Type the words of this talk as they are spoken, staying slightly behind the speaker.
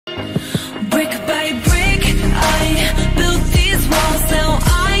brick by brick, I built these walls. Now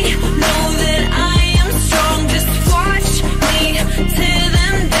I know that I am strong. Just watch me tear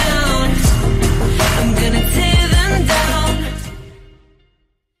them down. I'm gonna tear them down.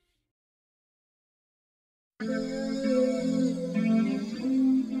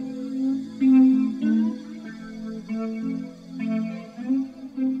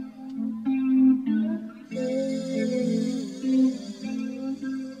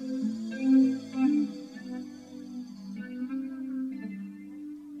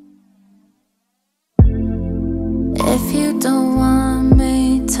 If you don't want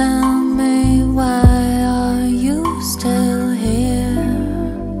me, tell me, why are you still here?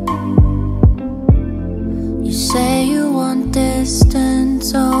 You say you want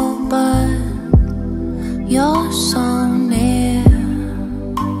distance, oh, but you're so near.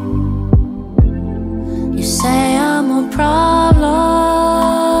 You say I'm a problem,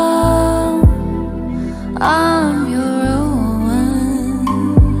 I'm your ruin.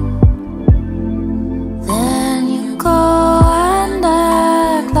 Then you go and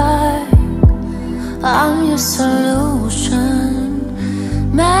act like I'm your solution.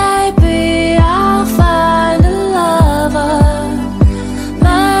 Maybe I'll find a lover.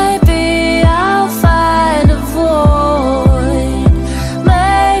 Maybe I'll find a void.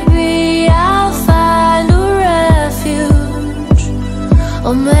 Maybe I'll find a refuge.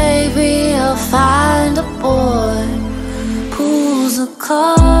 Or maybe I'll find a boy pools of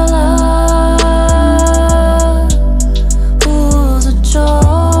color, pools of joy,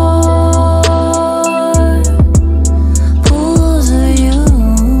 pools of you,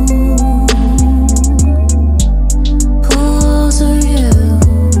 pools of you.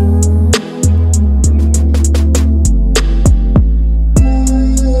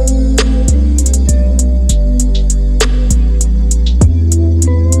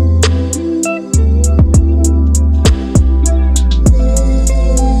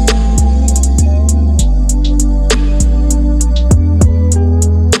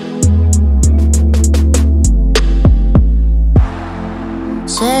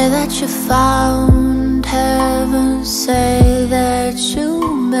 Say that you found heaven, say that you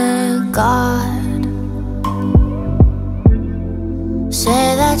met God.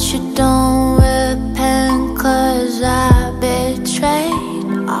 Say that you don't repent, 'cause I betrayed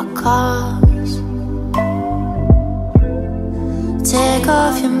our cause. Take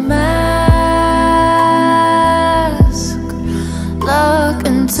off your mask, look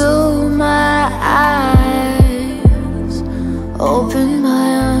into my eyes, open my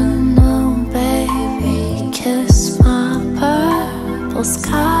unknown, baby, kiss my purple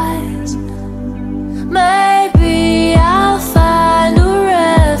skies. Maybe I'll find a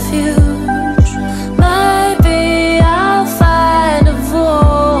refuge. Maybe I'll find a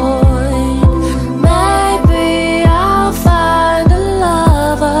void. Maybe I'll find a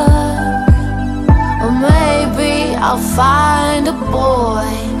lover. Or maybe I'll find a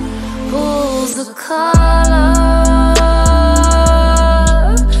boy pools of color,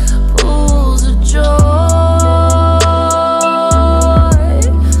 pools of joy,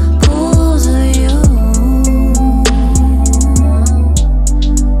 pools of you,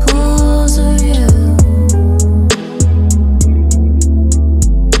 pools of you.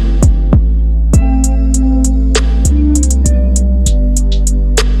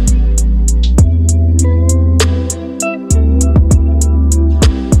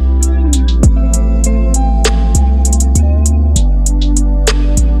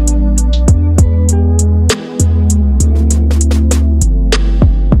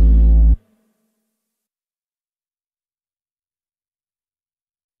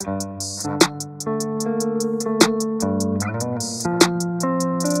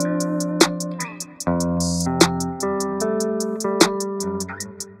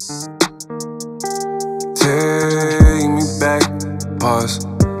 Take me back, pause,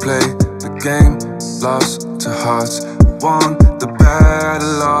 play the game, lost to hearts, won the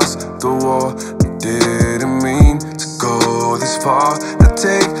battle, lost the war. We didn't mean to go this far. Now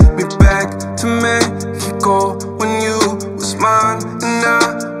take me back to Mexico when you was mine and I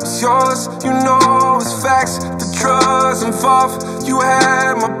was yours. You know it's facts, the trust involved. You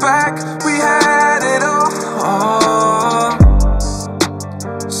had my back, we had it all.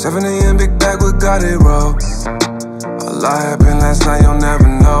 7 AM, big bag, we got it roll. A lot happened last night, you'll never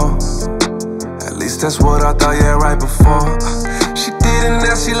know. At least that's what I thought, yeah, right before. She didn't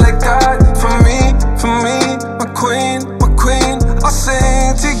that, she like that. For me, my queen, I'll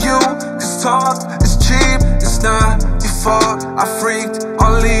sing to you. 'Cause talk is cheap, it's not your fault. I freaked,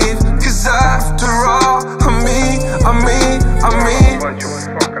 I'll leave. 'Cause after all, I'm me. But you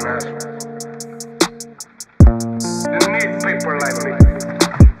ain't fucking ass.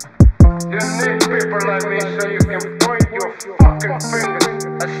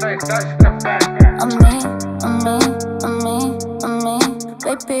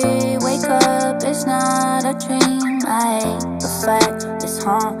 Baby, wake up, it's not a dream. I hate the fact it's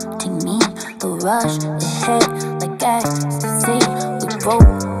haunting me. The rush, the hit like ecstasy. We broke,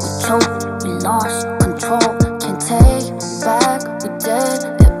 we choked, we lost control. Can't take it back, we did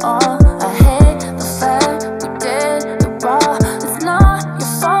it all. I hate the fact we did it raw. It's not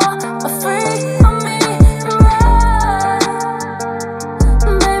your fault, but free on me, you're right.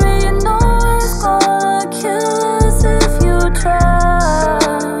 Baby, you know it's gonna kill us if you try.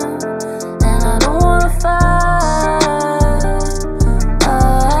 And I don't wanna fight.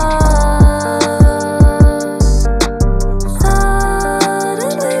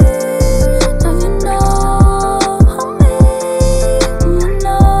 Suddenly, now you know how me, you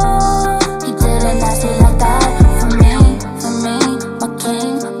know. He didn't ask you like that for me, my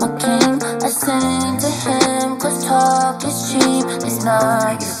king. I sing to him, cause talk is cheap. It's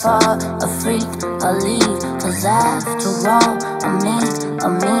not your fault, a freak, I'll leave. Cause after all, I'm me,